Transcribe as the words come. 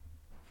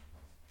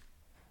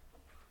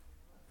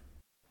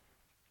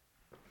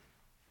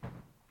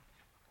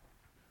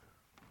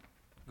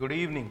Good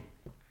evening.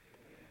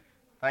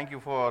 Thank you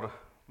for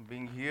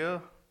being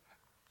here.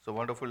 It's a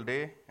wonderful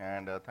day,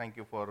 and thank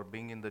you for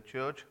being in the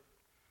church.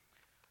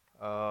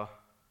 I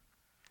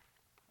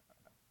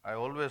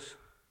always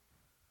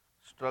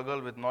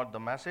struggle with not the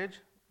message,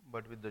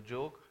 but with the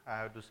joke I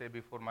have to say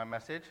before my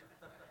message.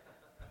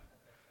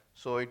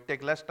 So it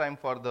takes less time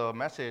for the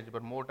message,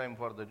 but more time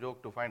for the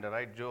joke to find the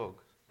right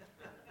joke.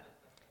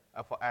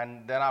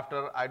 And then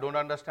after, I don't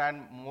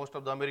understand most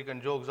of the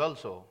American jokes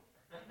also.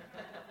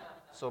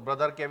 So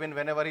Brother Kevin,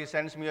 whenever he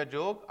sends me a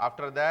joke,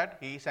 after that,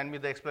 he sends me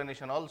the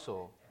explanation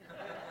also,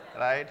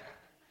 right?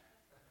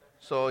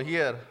 So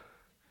here,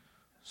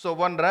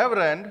 one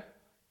reverend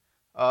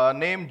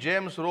named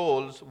James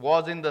Rolls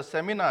was in the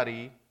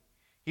seminary.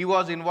 He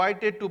was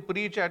invited to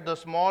preach at the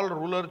small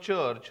rural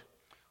church.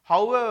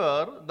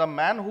 However, the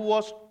man who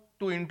was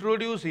to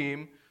introduce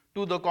him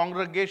to the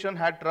congregation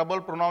had trouble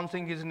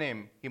pronouncing his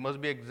name. He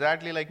must be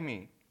exactly like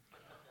me.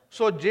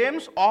 So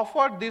James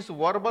offered this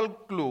verbal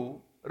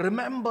clue.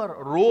 Remember,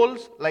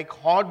 rolls, like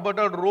hot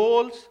buttered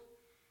rolls?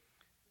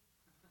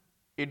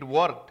 It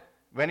worked.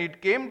 When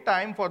it came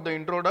time for the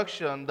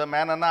introduction, the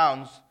man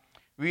announced,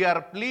 "We are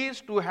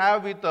pleased to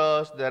have with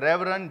us the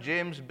Reverend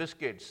James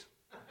Biscuits."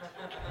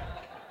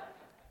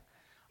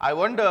 I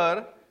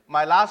wonder,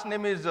 my last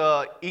name is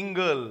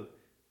Ingle,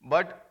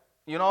 but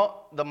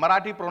the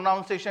Marathi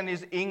pronunciation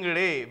is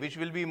Ingde, which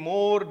will be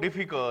more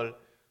difficult.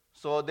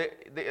 So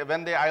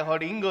I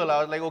heard Ingle, I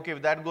was like, okay,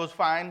 if that goes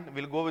fine,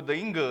 we'll go with the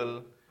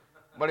Ingle.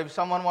 But if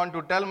someone want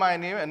to tell my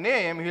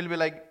name, he'll be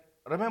like,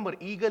 remember,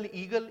 eagle,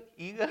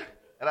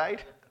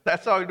 right?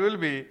 That's how it will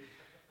be.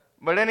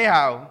 But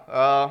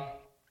anyhow,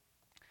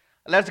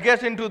 let's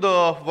get into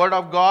the Word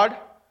of God.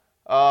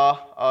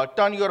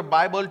 Turn your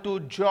Bible to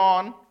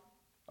John,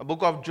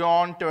 book of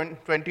John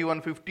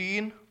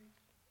 21:15.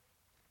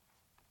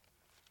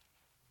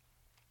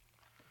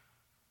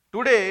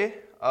 Today,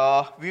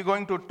 we're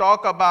going to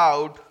talk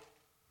about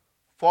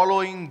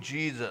following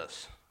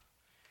Jesus.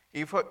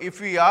 If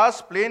we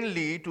ask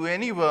plainly to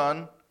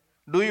anyone,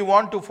 do you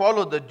want to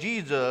follow the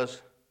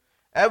Jesus?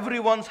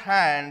 Everyone's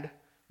hand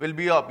will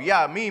be up.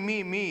 Yeah,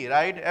 me,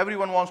 right?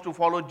 Everyone wants to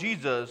follow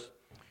Jesus.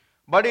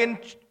 But in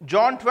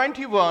John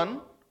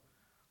 21,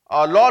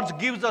 Lord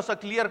gives us a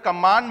clear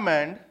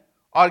commandment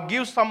or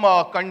gives some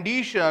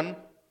condition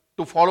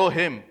to follow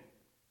Him.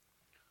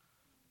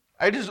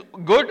 It is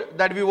good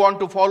that we want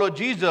to follow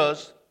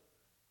Jesus,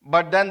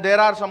 but then there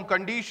are some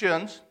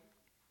conditions.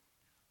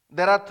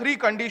 There are three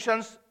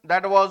conditions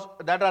that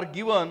are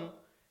given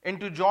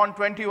into John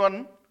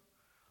 21,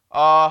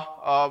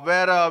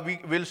 where we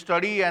will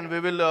study and we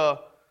will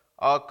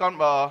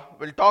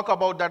we'll talk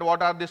about that.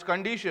 What are these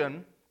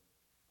conditions?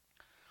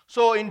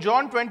 So in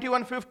John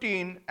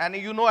 21:15, and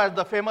as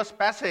the famous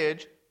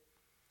passage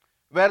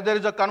where there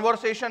is a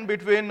conversation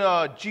between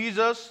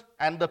Jesus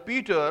and the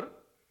Peter,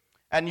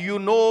 and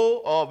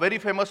a very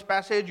famous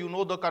passage.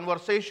 The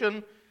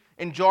conversation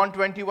in John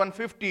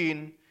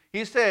 21:15.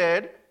 He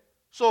said,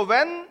 so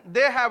when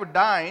they have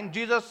dined,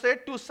 Jesus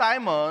said to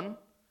Simon,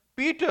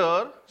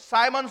 Peter,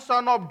 Simon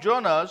son of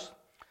Jonas,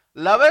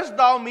 lovest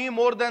thou me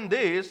more than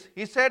this?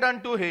 He said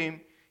unto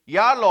him,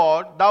 Yea,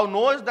 Lord, thou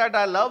knowest that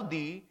I love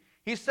thee.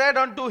 He said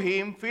unto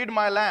him, Feed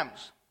my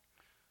lambs.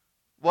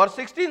 Verse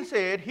 16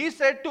 said, He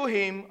said to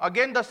him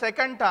again the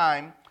second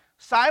time,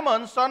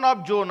 Simon son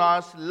of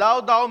Jonas,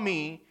 love thou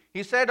me?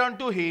 He said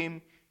unto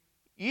him,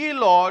 Yea,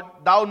 Lord,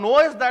 thou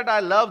knowest that I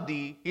love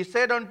thee. He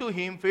said unto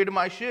him, Feed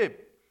my sheep.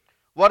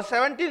 Verse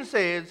 17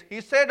 says,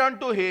 He said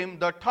unto him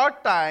the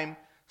third time,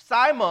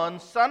 Simon,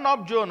 son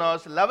of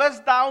Jonas,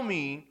 lovest thou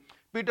me?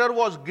 Peter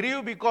was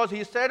grieved because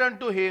he said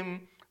unto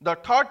him the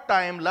third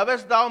time,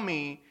 Lovest thou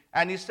me?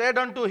 And he said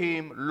unto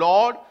him,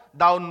 Lord,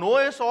 thou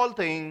knowest all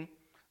things.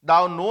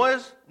 Thou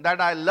knowest that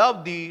I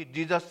love thee.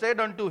 Jesus said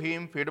unto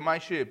him, Feed my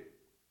sheep.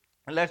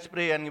 Let's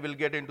pray and we will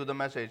get into the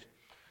message.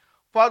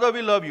 Father,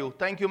 we love you.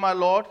 Thank you, my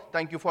Lord.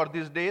 Thank you for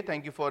this day.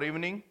 Thank you for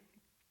evening.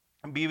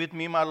 Be with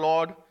me, my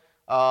Lord.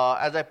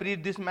 As I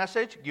preach this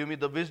message, give me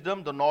the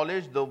wisdom, the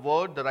knowledge, the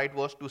word, the right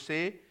words to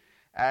say,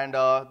 and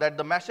that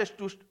the message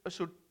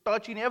should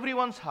touch in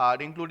everyone's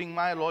heart, including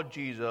my Lord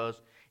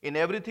Jesus, in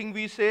everything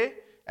we say,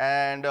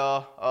 and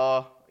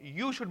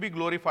you should be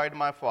glorified,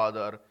 my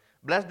Father.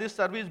 Bless this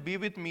service, be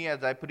with me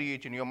as I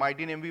preach. In your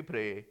mighty name we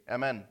pray.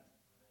 Amen.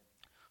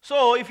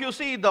 So, if you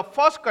see, the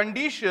first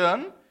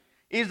condition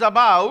is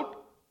about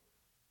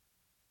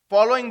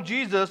following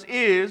Jesus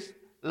is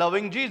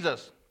loving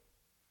Jesus.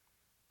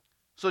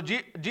 So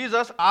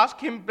Jesus asked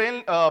him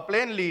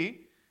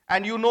plainly,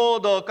 and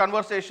the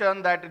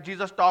conversation that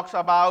Jesus talks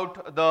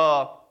about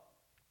the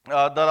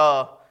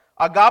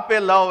agape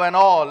love and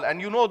all,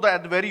 and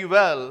that very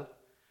well.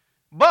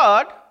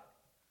 But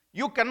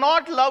you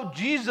cannot love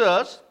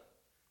Jesus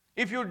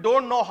if you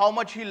don't know how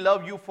much He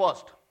loved you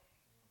first.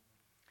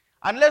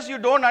 Unless you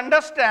don't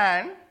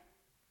understand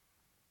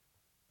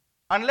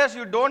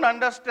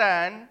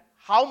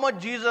how much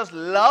Jesus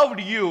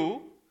loved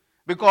you,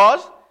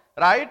 because,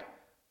 right,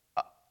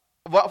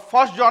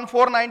 1 John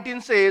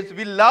 4:19 says,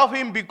 we love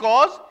Him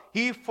because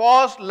He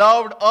first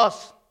loved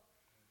us.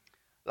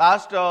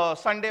 Last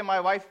Sunday, my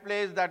wife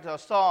plays that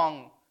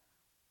song,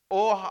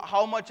 "Oh,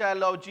 how much I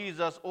love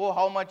Jesus. Oh,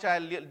 how much I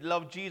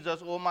love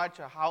Jesus. Oh, much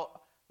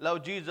how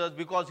love Jesus,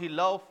 because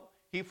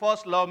He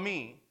first loved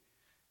me."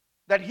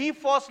 That He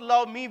first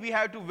loved me, we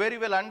have to very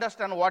well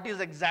understand what is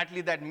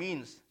exactly that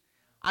means.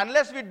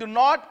 Unless we do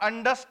not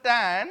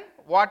understand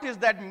what is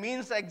that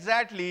means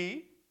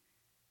exactly,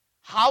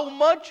 how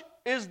much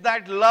is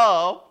that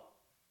love,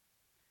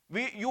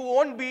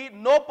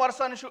 no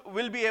person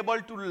will be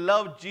able to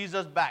love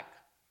Jesus back.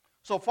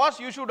 So first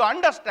you should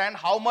understand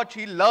how much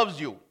He loves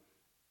you.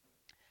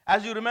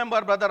 As you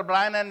remember, Brother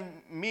Brian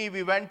and me,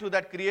 we went to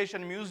that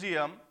Creation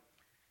Museum,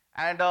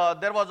 and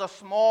there was a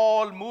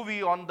small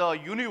movie on the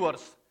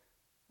universe.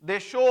 They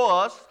show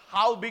us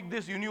how big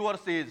this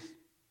universe is.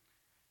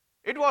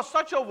 It was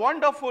such a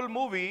wonderful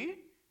movie,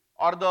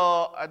 or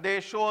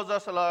they shows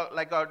us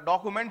like a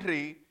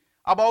documentary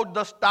about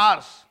the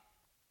stars.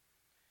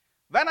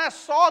 When I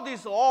saw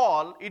this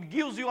all, it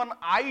gives you an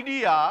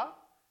idea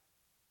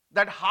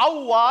that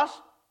how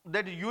vast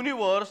that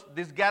universe,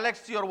 this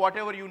galaxy or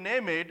whatever you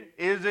name it,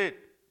 is it.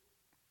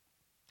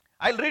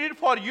 I'll read it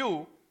for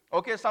you,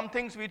 okay, some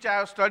things which I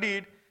have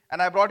studied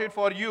and I brought it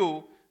for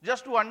you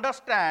just to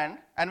understand,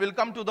 and we'll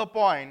come to the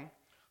point.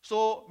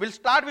 So we'll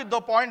start with the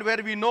point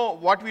where we know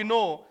what we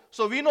know.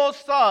 So we know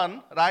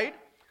sun, right?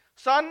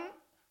 Sun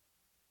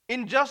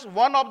in just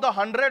one of the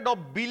 100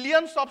 of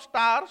billions of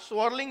stars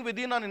swirling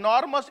within an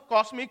enormous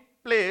cosmic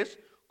place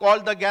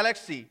called the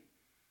galaxy.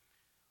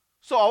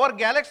 So our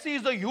galaxy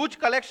is a huge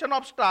collection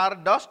of stars,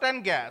 dust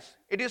and gas.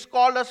 It is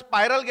called a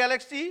spiral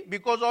galaxy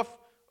because of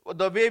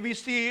the way we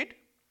see it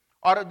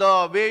or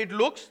the way it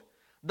looks.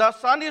 The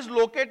sun is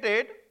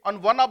located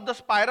on one of the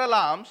spiral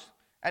arms,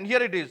 and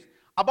here it is,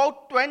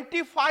 about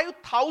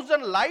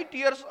 25,000 light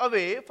years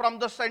away from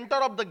the center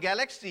of the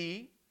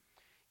galaxy.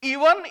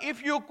 Even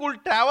if you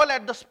could travel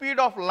at the speed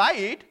of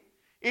light,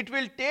 it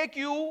will take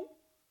you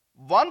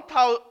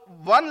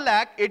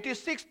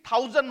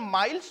 1,86,000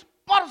 miles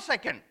per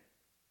second.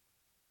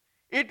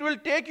 It will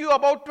take you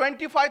about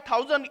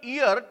 25,000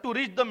 years to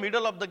reach the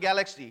middle of the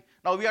galaxy.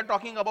 Now we are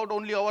talking about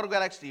only our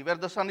galaxy where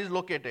the sun is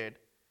located.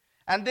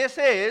 And they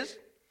says,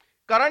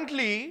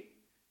 currently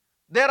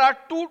there are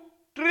 2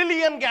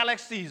 trillion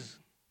galaxies.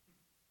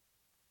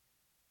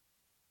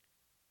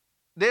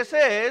 They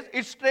says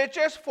it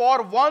stretches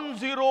for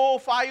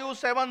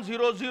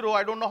 105700,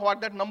 I don't know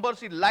what that number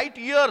is, light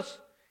years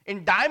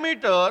in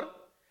diameter,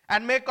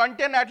 and may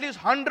contain at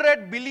least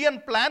 100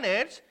 billion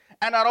planets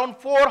and around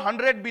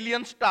 400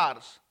 billion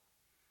stars.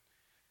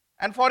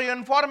 And for your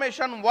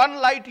information,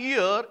 1 light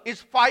year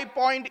is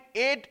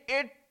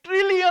 5.88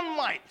 trillion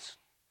miles.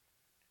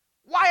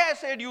 Why I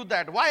said you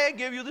that? Why I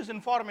gave you this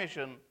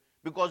information?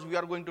 Because we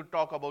are going to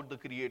talk about the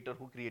Creator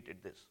who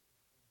created this.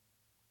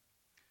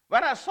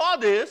 When I saw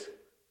this,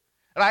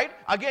 right,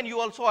 again you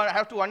also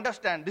have to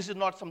understand this is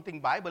not something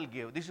Bible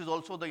gave. This is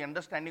also the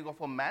understanding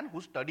of a man who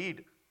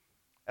studied,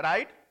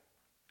 right?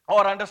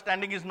 Our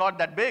understanding is not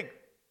that big.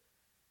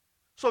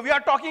 So we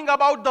are talking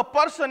about the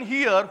person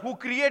here who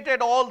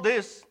created all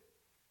this.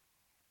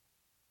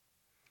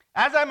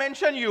 As I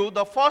mentioned you,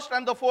 the first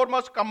and the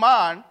foremost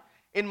command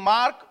in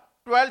Mark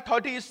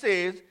 12:30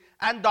 says,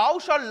 "And thou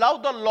shalt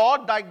love the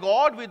Lord thy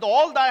God with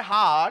all thy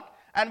heart,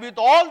 and with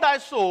all thy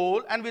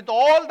soul, and with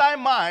all thy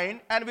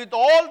mind, and with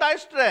all thy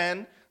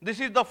strength." This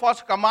is the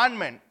first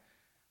commandment.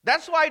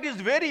 That's why it is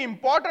very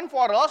important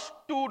for us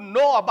to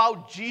know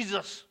about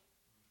Jesus.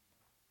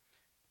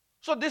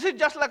 So this is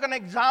just like an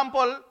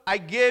example I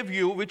gave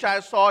you, which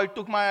I saw, it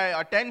took my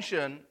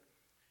attention.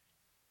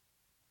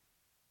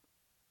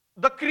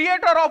 The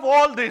creator of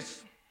all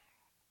this,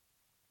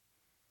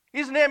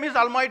 his name is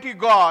Almighty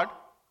God,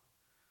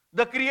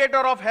 the creator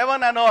of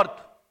heaven and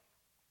earth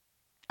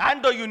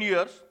and the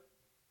universe,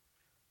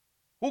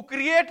 who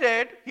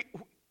created,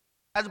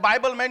 as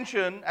Bible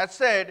mentioned, as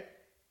said,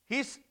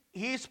 he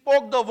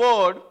spoke the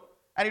word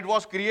and it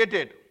was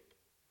created.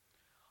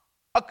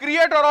 A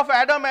creator of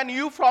Adam and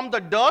Eve from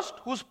the dust,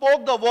 who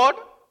spoke the word,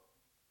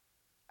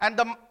 and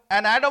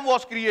Adam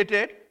was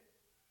created.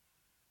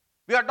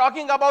 We are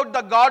talking about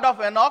the God of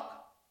Enoch.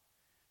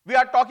 We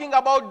are talking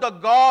about the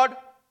God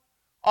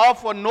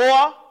of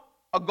Noah,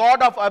 a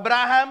God of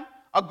Abraham,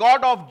 a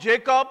God of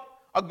Jacob,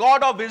 a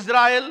God of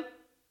Israel,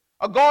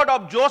 a God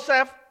of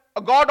Joseph,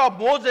 a God of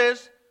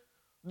Moses,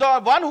 the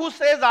one who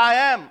says, "I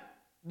am,"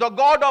 the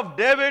God of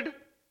David,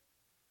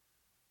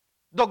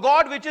 the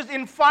God which is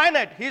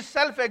infinite, He is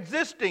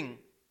self-existing,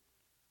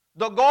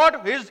 the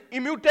God who is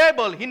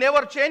immutable, He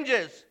never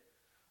changes,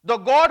 the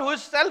God who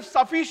is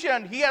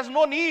self-sufficient, He has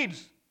no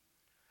needs,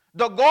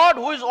 the God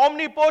who is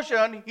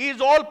omnipotent, He is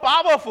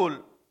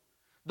all-powerful,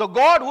 the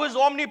God who is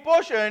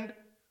omnipotent,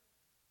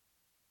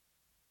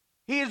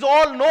 He is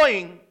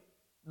all-knowing,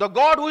 the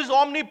God who is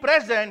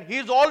omnipresent, He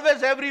is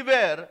always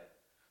everywhere,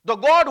 the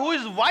God who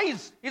is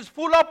wise, is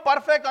full of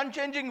perfect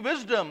unchanging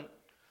wisdom,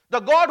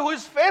 the God who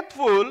is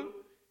faithful,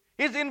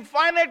 is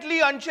infinitely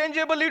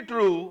unchangeably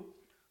true,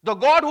 the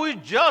God who is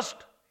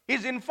just,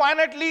 is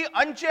infinitely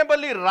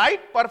unchangeably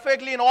right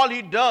perfectly in all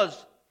He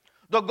does,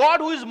 the God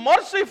who is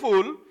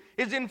merciful,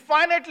 is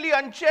infinitely,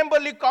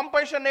 unchangeably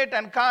compassionate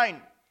and kind.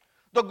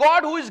 The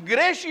God who is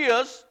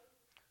gracious,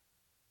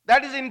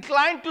 that is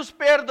inclined to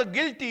spare the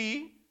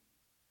guilty.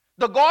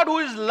 The God who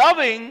is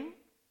loving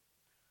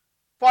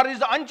for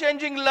his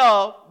unchanging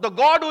love. The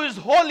God who is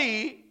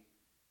holy.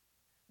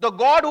 The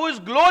God who is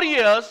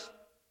glorious.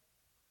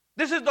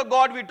 This is the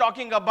God we're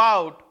talking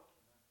about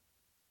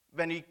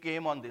when he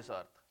came on this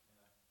earth.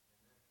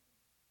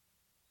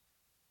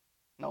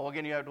 Now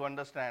again you have to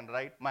understand,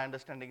 right? My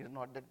understanding is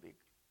not that big.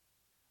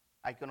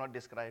 I cannot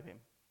describe him.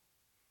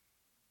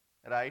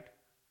 Right?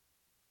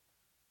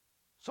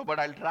 So, but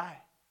I'll try.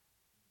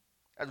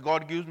 As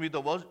God gives me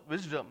the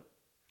wisdom.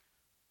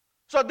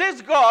 So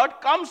this God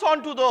comes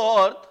onto the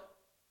earth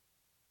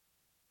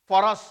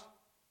for us.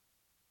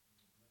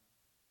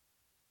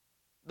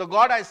 The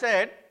God I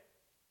said,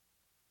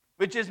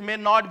 which is may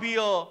not be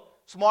a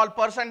small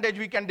percentage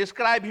we can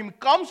describe him,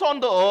 comes on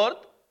the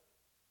earth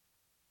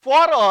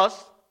for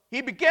us.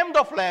 He became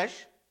the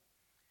flesh.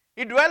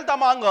 He dwelt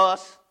among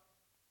us.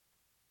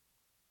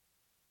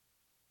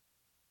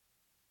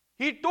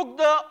 He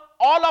took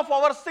all of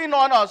our sin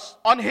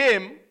on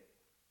him.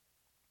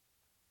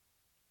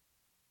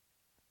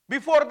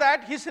 Before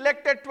that, he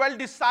selected 12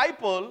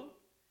 disciples.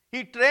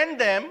 He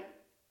trained them.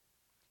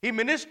 He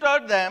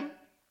ministered them.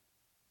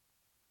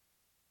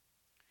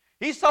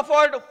 He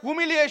suffered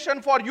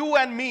humiliation for you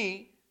and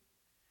me.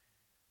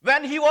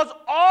 When he was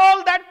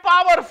all that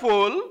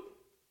powerful,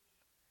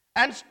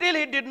 and still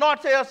he did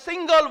not say a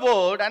single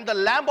word, and the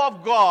Lamb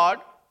of God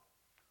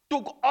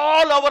took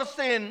all our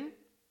sin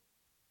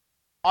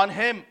on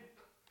him.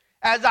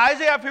 As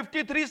Isaiah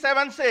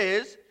 53:7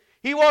 says,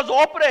 he was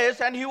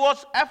oppressed and he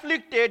was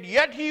afflicted,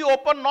 yet he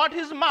opened not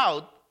his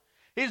mouth.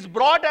 He is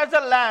brought as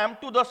a lamb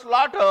to the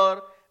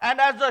slaughter,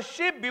 and as a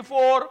sheep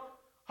before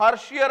her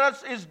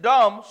shearers is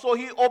dumb, so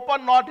he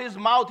opened not his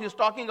mouth. He's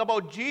talking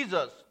about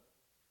Jesus.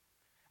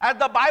 As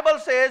the Bible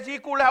says, he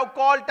could have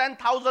called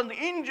 10,000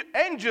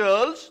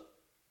 angels,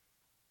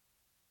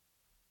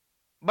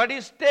 but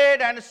he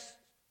stayed and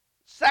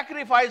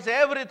sacrificed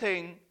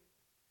everything.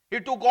 He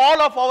took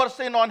all of our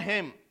sin on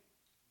him.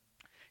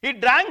 He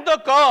drank the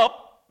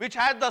cup which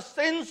had the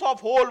sins of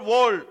whole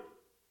world.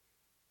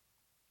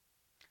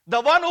 The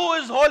one who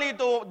is holy,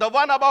 the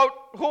one about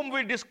whom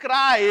we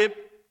describe,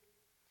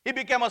 he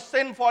became a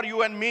sin for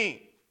you and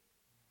me.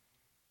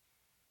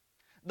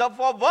 The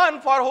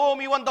one for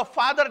whom even the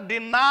Father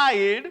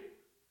denied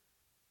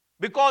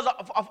because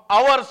of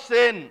our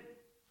sin.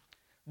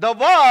 The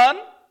one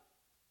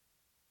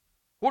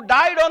who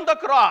died on the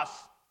cross.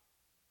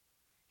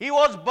 He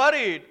was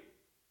buried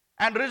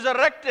and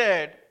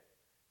resurrected.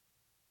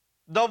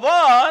 The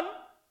one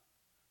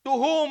to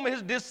whom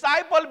his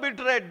disciple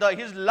betrayed,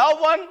 his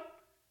loved one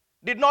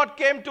did not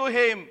come to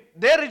him.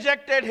 They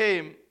rejected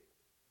him.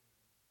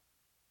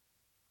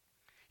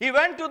 He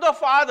went to the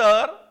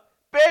Father,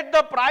 paid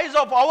the price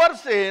of our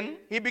sin.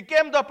 He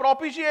became the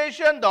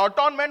propitiation, the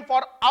atonement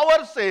for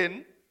our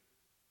sin.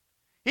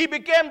 He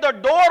became the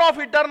door of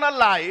eternal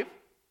life.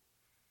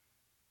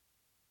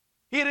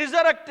 He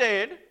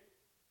resurrected.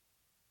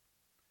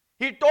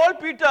 He told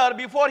Peter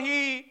before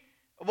he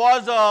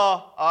went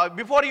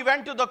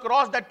to the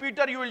cross that,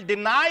 Peter, you will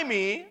deny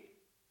me.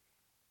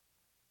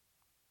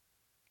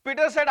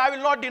 Peter said, I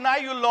will not deny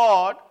you,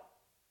 Lord.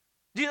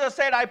 Jesus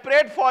said, I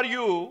prayed for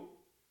you.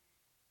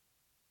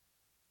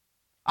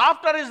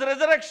 After his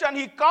resurrection,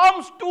 he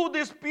comes to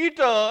this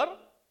Peter.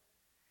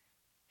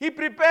 He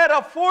prepared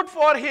a food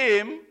for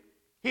him.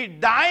 He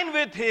dined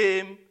with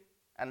him.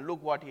 And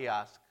look what he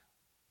asked.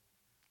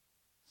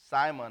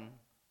 Simon,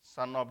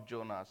 son of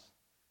Jonas,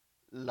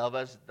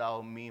 lovest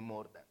thou me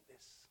more than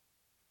this?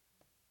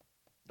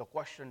 The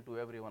question to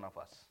every one of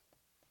us.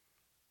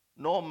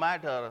 No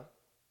matter,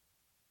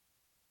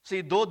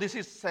 see, though this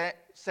is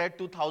said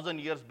 2,000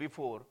 years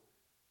before,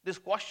 this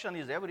question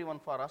is everyone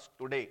for us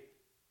today.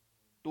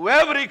 To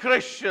every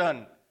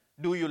Christian,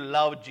 do you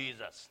love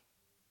Jesus?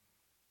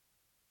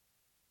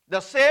 The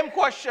same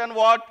question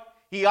what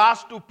he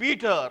asked to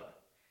Peter.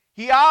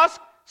 He asked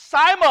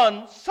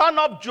Simon, son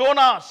of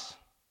Jonas.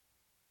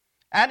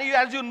 And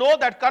as you know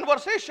that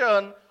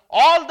conversation,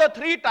 all the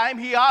three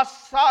times he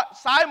asked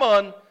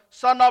Simon,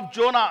 son of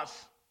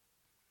Jonas.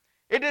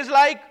 It is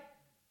like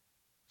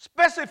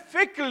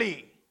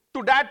specifically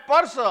to that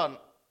person.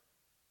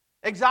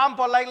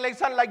 Example,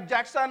 like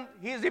Jackson,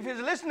 if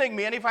he's listening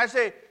me, and if I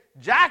say,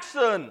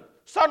 Jackson,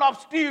 son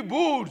of Steve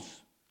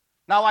Boots,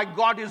 now I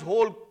got his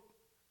whole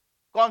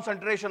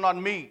concentration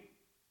on me.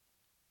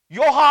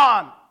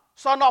 Johan,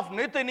 son of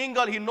Nathan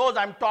Ingle, he knows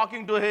I'm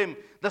talking to him.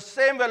 The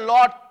same way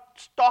Lord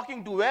is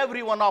talking to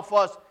every one of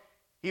us.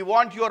 He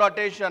wants your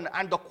attention,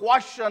 and the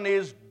question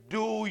is,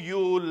 do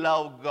you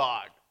love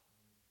God?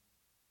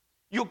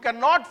 You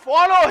cannot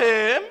follow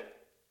him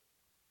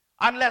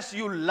unless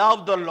you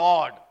love the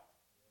Lord.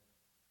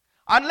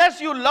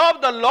 Unless you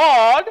love the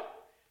Lord,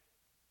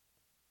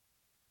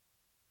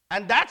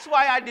 and that's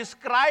why I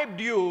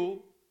described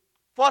you.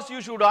 First,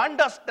 you should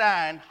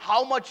understand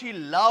how much he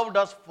loved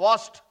us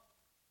first.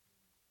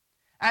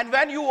 And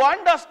when you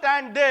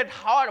understand that,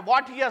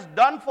 what he has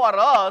done for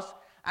us,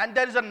 and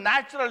there is a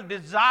natural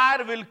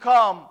desire will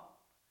come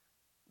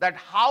that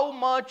how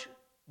much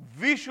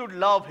we should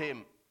love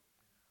him.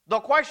 The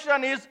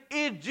question is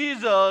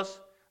Jesus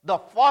the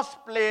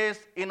first place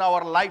in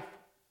our life?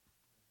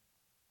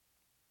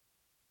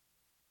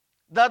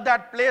 Does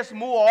that place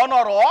move on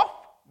or off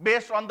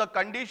based on the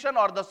condition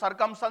or the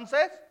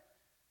circumstances?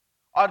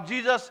 Or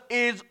Jesus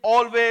is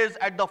always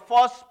at the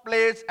first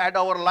place at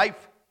our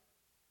life?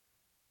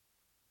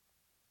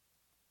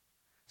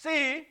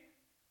 See,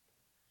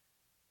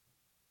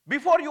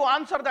 before you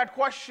answer that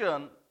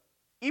question,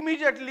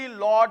 immediately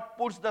Lord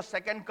puts the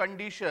second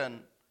condition,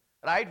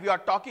 right? We are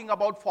talking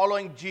about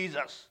following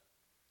Jesus.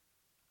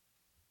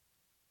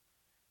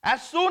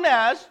 As soon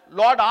as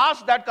Lord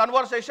asked that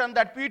conversation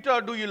that Peter,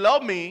 do you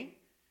love me?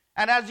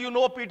 And as you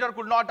know, Peter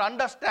could not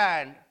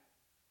understand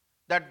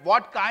that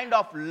what kind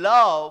of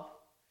love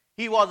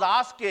he was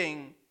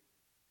asking.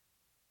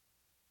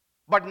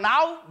 But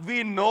now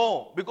we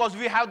know because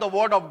we have the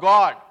word of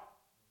God.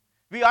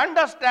 We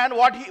understand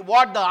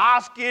what the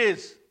ask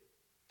is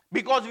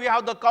because we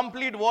have the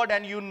complete word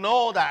and you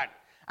know that.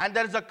 And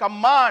there is a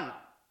command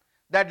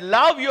that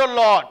love your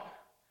Lord.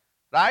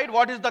 Right?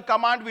 What is the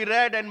command we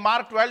read in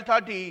Mark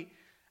 12:30?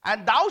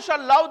 And thou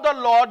shalt love the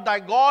Lord thy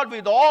God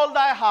with all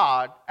thy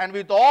heart and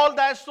with all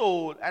thy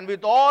soul and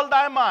with all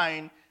thy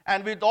mind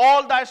and with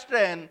all thy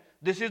strength.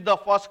 This is the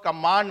first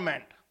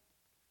commandment.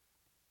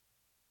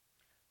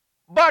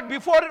 But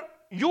before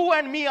you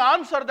and me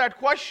answer that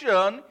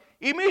question,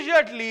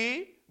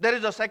 immediately there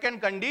is a second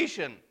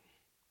condition.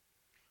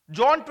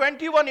 John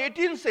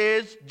 21:18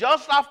 says,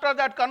 just after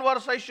that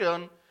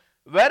conversation,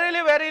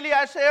 verily, verily,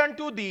 I say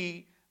unto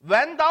thee,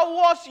 when thou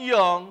wast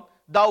young,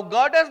 thou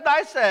girdest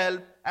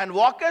thyself and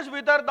walkest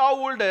whither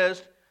thou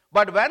wouldest.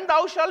 But when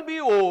thou shalt be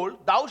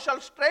old, thou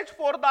shalt stretch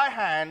forth thy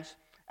hands,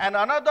 and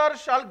another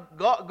shall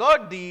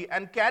gird thee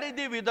and carry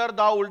thee whither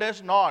thou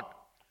wouldest not.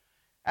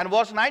 And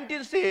verse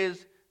 19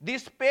 says,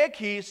 this spake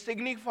he,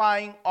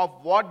 signifying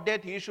of what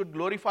death he should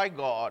glorify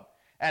God.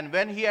 And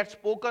when he had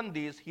spoken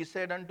this, he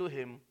said unto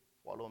him,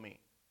 follow me.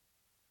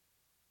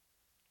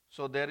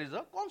 So there is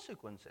a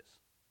consequences.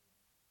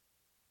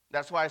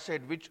 That's why I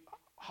said,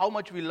 how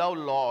much we love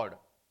Lord.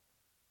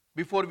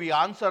 Before we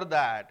answer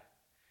that,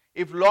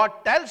 if Lord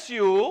tells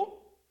you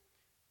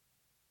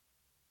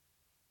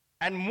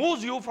and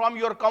moves you from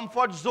your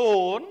comfort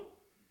zone,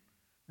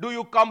 do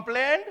you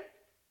complain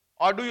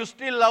or do you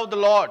still love the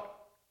Lord?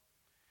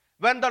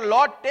 When the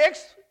Lord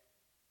takes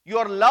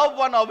your loved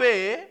one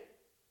away,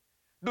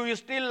 do you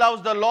still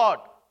love the Lord?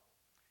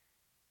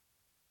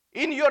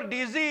 In your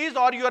disease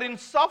or you're in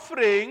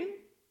suffering,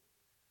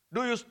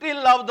 do you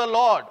still love the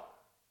Lord?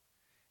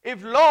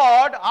 If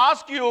Lord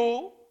asks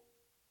you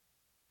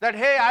that,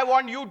 hey, I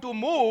want you to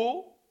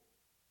move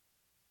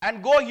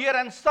and go here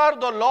and serve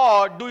the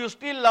Lord, do you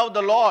still love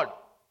the Lord?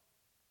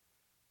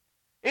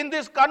 In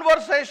this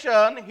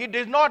conversation, he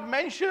did not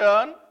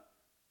mention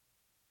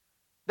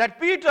that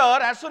Peter,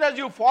 as soon as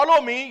you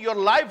follow me, your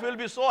life will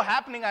be so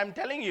happening, I'm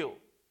telling you.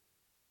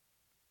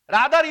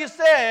 Rather, he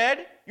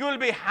said, you will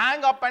be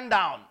hang up and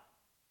down.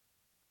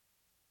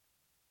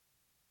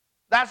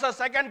 That's the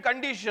second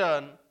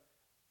condition.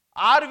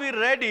 Are we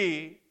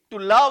ready to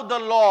love the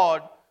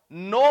Lord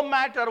no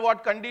matter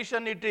what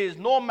condition it is,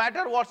 no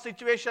matter what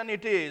situation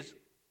it is?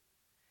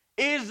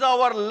 Is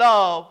our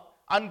love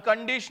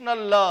unconditional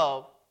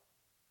love?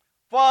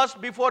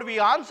 First, before we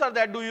answer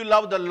that, do you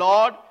love the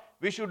Lord?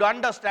 We should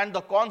understand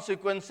the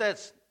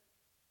consequences.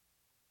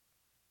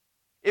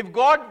 If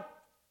God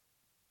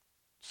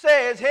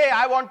says, hey,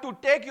 I want to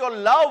take your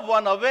loved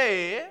one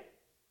away,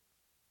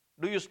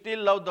 do you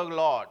still love the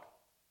Lord?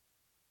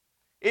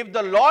 If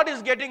the Lord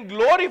is getting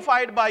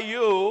glorified by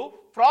you,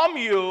 from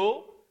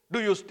you,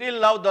 do you still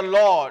love the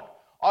Lord?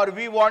 Or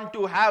we want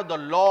to have the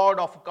Lord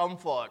of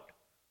comfort?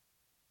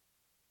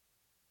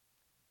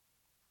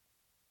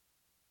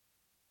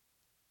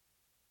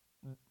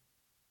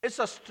 It's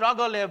a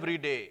struggle every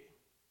day.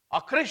 A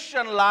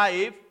Christian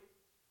life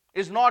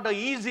is not an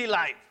easy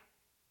life.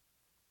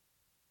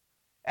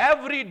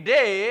 Every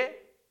day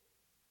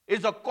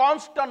is a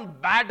constant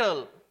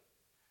battle.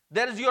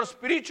 There is your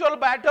spiritual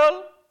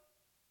battle.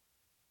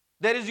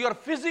 There is your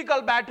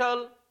physical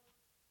battle.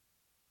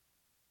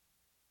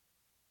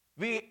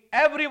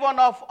 Every one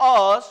of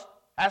us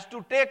has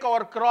to take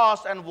our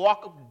cross and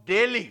walk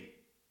daily.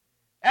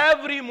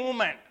 Every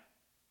moment.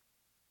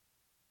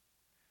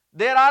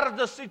 There are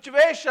the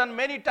situation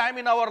many times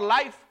in our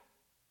life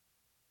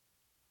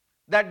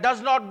that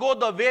does not go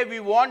the way we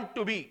want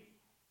to be.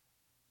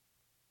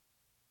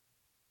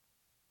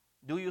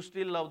 Do you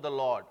still love the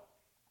Lord?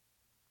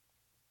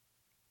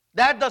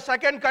 That's the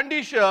second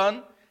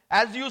condition.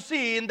 As you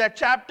see in that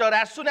chapter,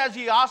 as soon as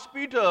he asked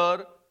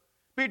Peter,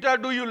 Peter,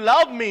 do you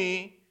love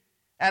me?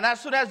 And as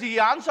soon as he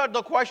answered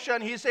the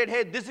question, he said,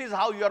 hey, this is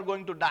how you are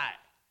going to die.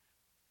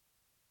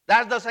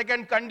 That's the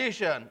second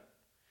condition.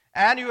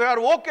 And you are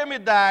okay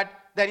with that,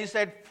 then he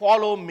said,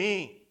 follow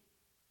me.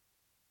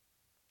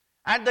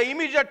 And the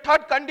immediate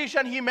third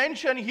condition he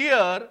mentioned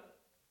here,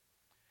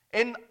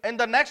 in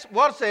the next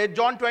verse,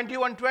 John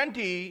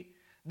 21:20,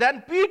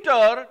 Then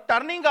Peter,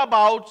 turning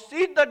about,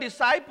 seeth the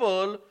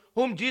disciple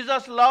whom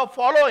Jesus loved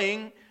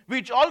following,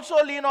 which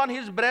also leaned on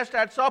his breast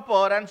at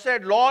supper, and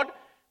said, Lord,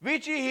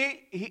 which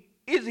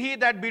is he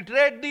that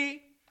betrayed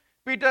thee?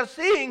 Peter,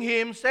 seeing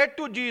him, said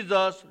to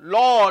Jesus,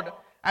 Lord,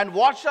 and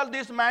what shall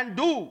this man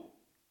do?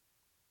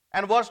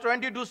 And verse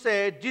 22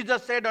 says,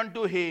 Jesus said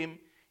unto him,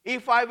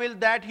 If I will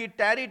that he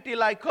tarry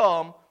till I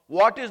come,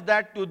 what is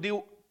that to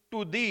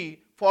thee?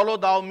 Follow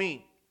thou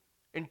me.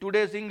 In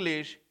today's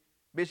English,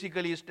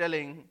 basically is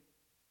telling,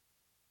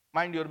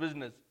 mind your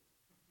business.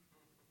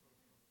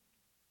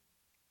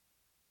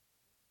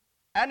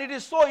 And it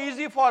is so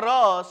easy for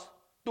us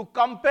to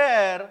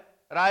compare,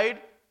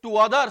 right, to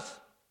others.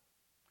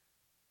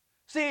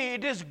 See,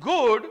 it is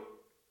good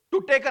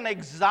to take an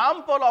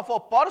example of a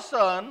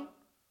person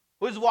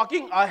who is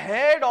walking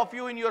ahead of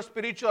you in your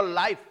spiritual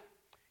life,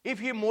 if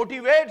he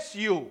motivates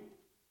you.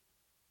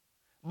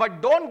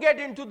 But don't get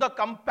into the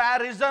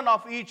comparison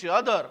of each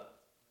other.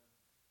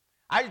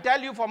 I'll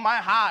tell you from my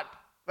heart,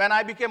 when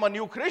I became a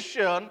new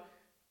Christian,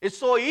 it's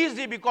so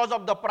easy because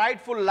of the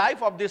prideful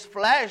life of this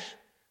flesh,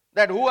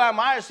 that who am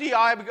I? See,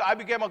 I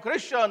became a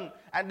Christian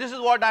and this is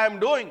what I am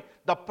doing.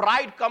 The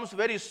pride comes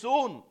very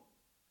soon.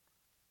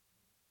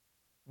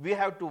 We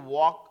have to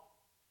walk,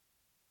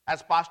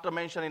 as Pastor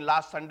mentioned in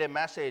last Sunday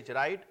message,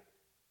 right?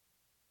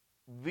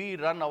 We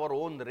run our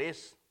own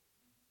race.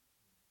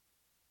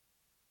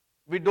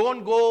 We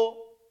don't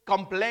go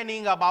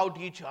complaining about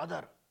each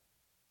other.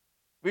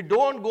 We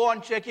don't go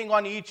on checking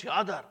on each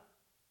other.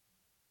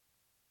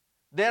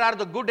 There are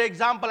the good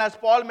example, as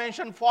Paul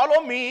mentioned,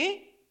 follow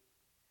me.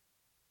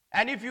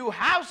 And if you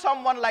have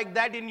someone like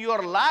that in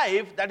your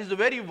life, that is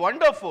very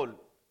wonderful.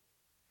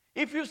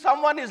 If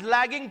someone is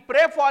lagging,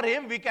 pray for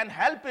him, we can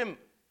help him.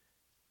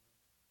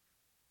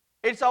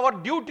 It's our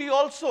duty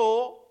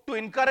also to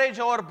encourage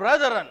our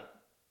brethren.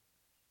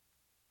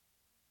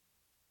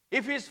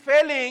 If he's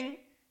failing,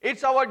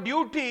 it's our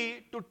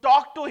duty to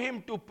talk to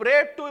him, to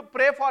pray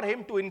for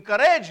him, to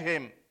encourage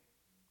him.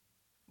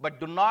 But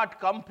do not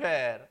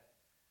compare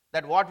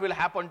that what will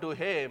happen to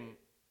him.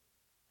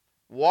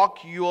 Walk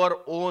your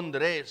own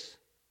race.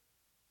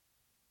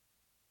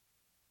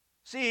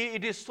 See,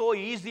 it is so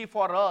easy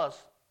for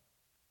us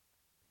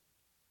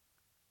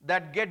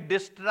that get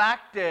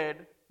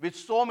distracted with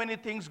so many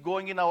things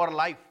going in our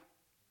life.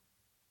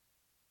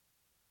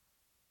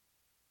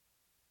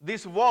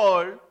 This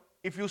world,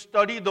 if you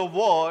study the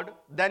word,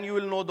 then you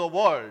will know the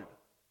world.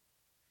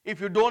 If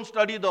you don't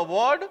study the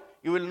word,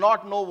 you will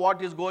not know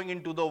what is going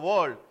into the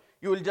world.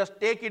 You will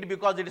just take it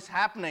because it is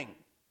happening.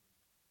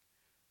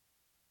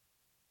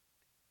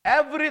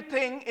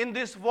 Everything in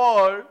this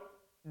world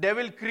they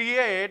will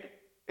create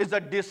is a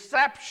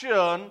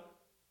deception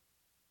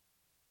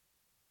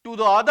to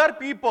the other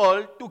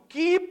people to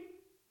keep,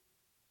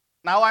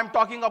 now I'm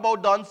talking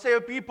about the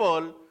unsaved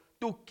people,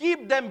 to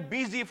keep them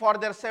busy for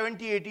their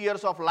 70, 80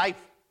 years of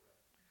life.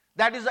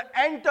 That is,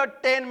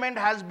 entertainment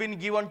has been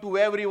given to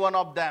every one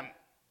of them.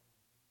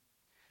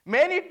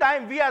 Many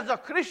times we as a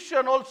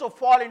Christian also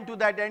fall into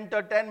that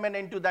entertainment,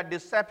 into that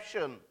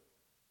deception.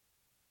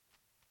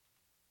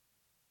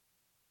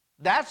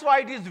 That's why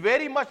it is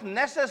very much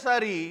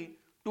necessary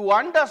to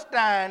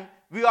understand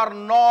we are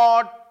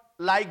not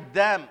like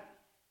them.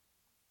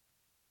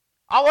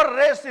 Our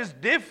race is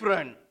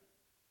different.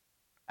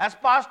 As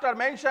Pastor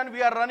mentioned,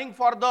 we are running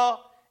for the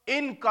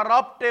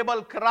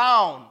incorruptible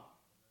crown.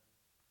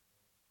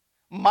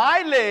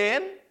 My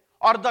lane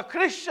or the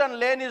Christian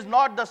lane is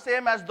not the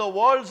same as the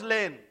world's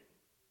lane.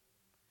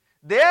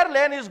 Their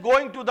lane is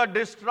going to the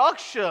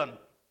destruction.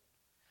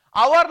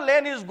 Our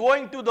lane is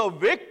going to the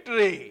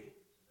victory.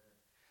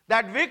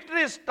 That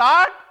victory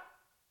starts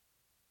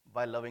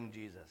by loving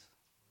Jesus.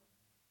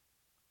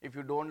 If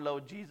you don't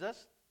love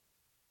Jesus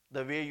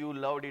the way you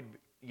loved it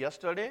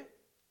yesterday,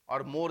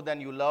 or more than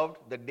you loved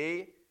the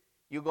day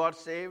you got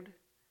saved,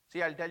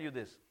 see, I'll tell you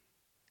this.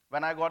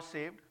 When I got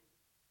saved,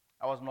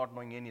 I was not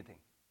knowing anything.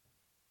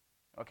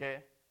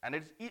 Okay? And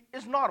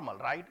it's normal,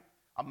 right?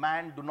 A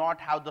man do not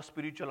have the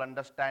spiritual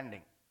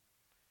understanding.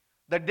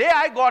 The day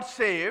I got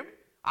saved,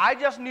 I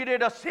just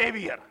needed a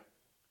savior.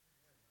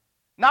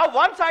 Now,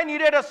 once I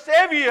needed a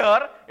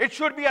savior, it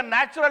should be a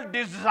natural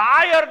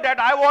desire that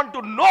I want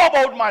to know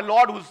about my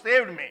Lord who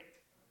saved me.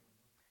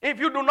 If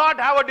you do not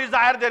have a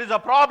desire, there is a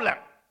problem.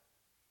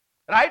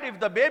 Right? If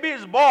the baby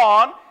is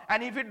born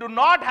and if you do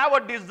not have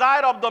a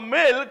desire of the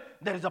milk,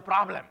 there is a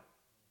problem.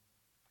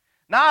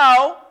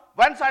 Now,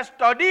 once I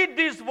studied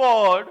this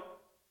word,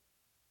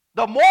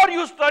 the more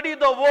you study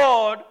the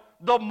word,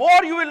 the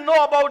more you will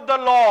know about the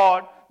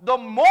Lord. The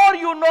more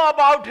you know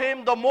about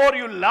him, the more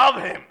you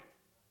love him.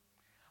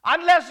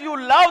 Unless you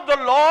love the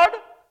Lord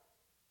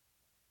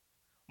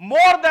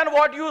more than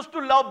what you used to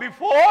love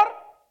before,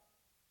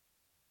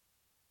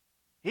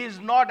 he is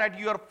not at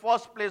your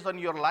first place in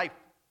your life.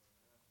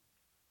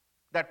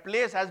 That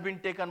place has been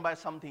taken by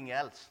something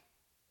else.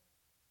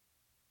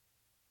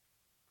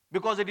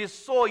 Because it is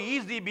so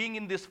easy being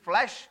in this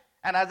flesh,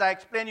 and as I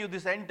explain you,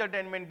 this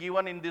entertainment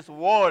given in this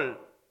world,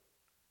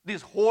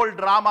 this whole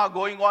drama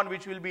going on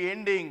which will be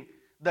ending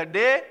the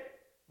day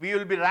We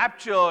will be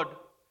raptured.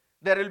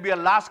 There will be a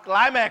last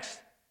climax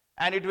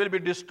and it will be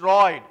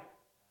destroyed.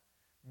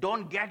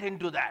 Don't get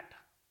into that.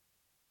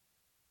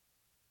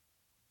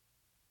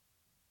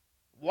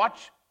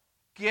 Watch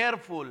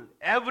careful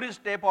every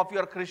step of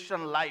your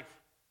Christian life,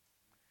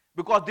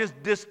 because this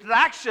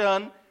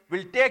distraction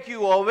will take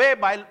you away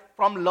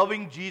from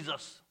loving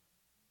Jesus.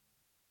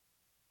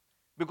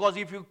 Because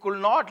if you could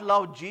not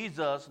love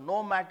Jesus,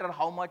 no matter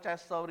how much I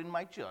serve in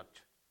my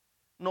church,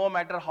 no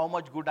matter how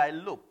much good I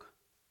look,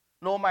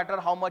 no matter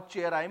how much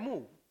chair I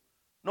move,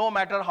 no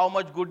matter how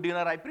much good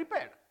dinner I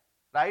prepared,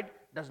 right?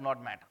 Does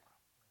not matter.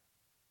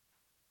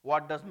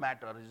 What does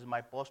matter is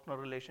my personal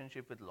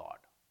relationship with Lord.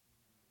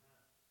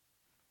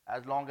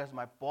 As long as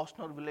my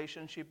personal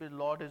relationship with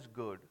Lord is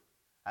good,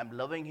 I'm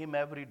loving Him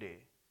every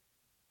day,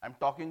 I'm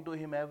talking to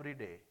Him every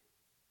day,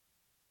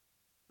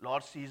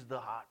 Lord sees the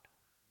heart.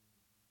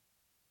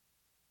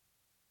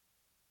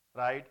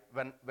 Right?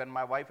 When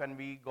my wife and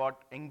we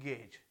got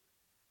engaged,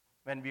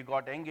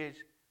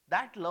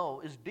 that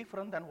love is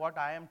different than what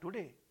I am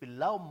today. We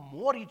love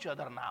more each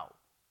other now.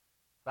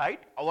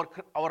 Right?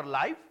 Our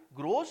life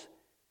grows.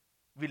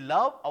 We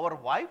love our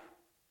wife.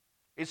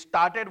 It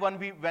started when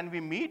we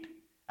meet,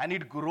 and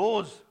it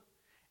grows.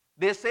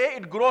 They say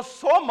it grows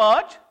so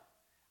much,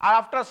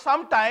 after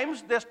some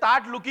times they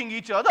start looking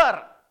each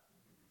other.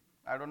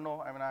 I don't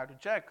know, I have to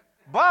check.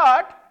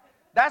 But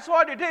that's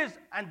what it is,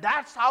 and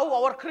that's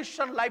how our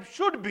Christian life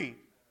should be,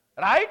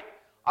 right?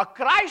 A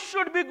Christ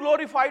should be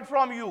glorified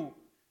from you.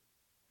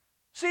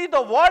 See,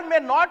 the world may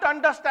not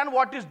understand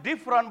what is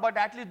different, but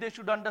at least they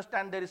should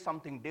understand there is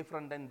something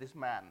different than this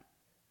man.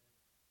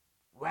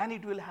 When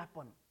it will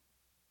happen?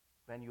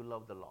 When you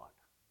love the Lord,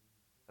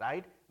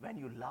 right? When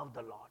you love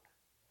the Lord.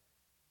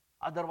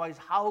 Otherwise,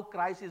 how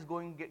Christ is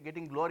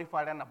getting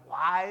glorified, and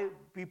why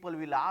people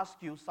will ask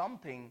you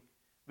something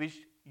which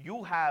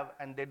you have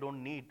and they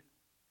don't need.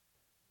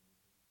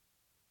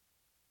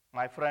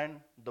 My friend,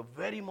 the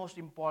very most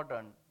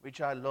important which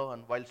I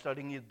learned while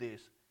studying is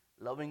this: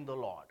 loving the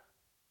Lord.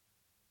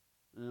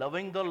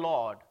 Loving the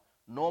Lord,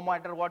 no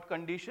matter what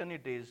condition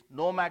it is,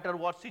 no matter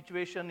what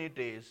situation it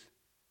is.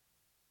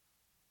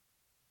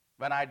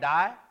 When I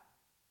die,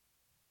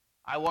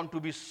 I want to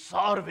be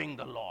serving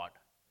the Lord.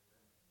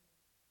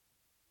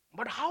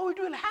 But how it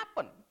will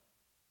happen?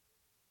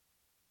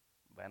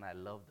 When I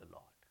love the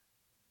Lord.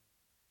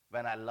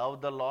 When I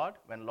love the Lord,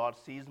 when Lord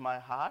sees my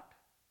heart,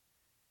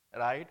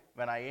 right?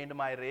 When I end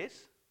my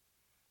race,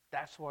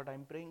 that's what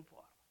I'm praying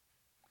for.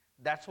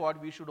 That's what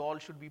we all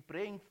should be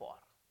praying for.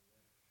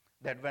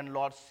 That when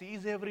Lord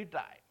sees every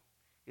time,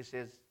 He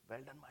says, well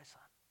done, my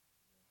son.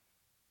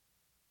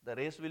 The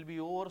race will be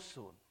over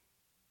soon.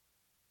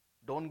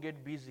 Don't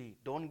get busy.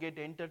 Don't get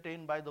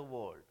entertained by the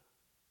world.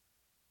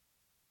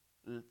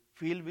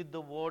 Fill with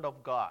the word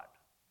of God,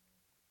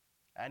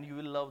 and you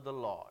will love the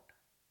Lord.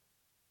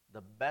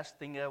 The best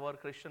thing ever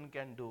Christian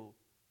can do,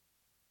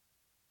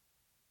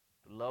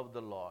 to love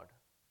the Lord.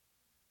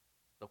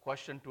 The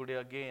question today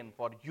again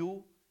for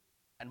you,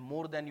 and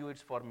more than you,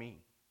 it's for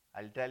me.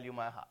 I'll tell you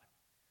my heart.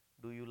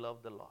 Do you love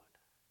the Lord?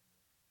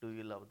 Do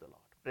you love the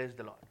Lord? Praise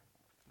the Lord.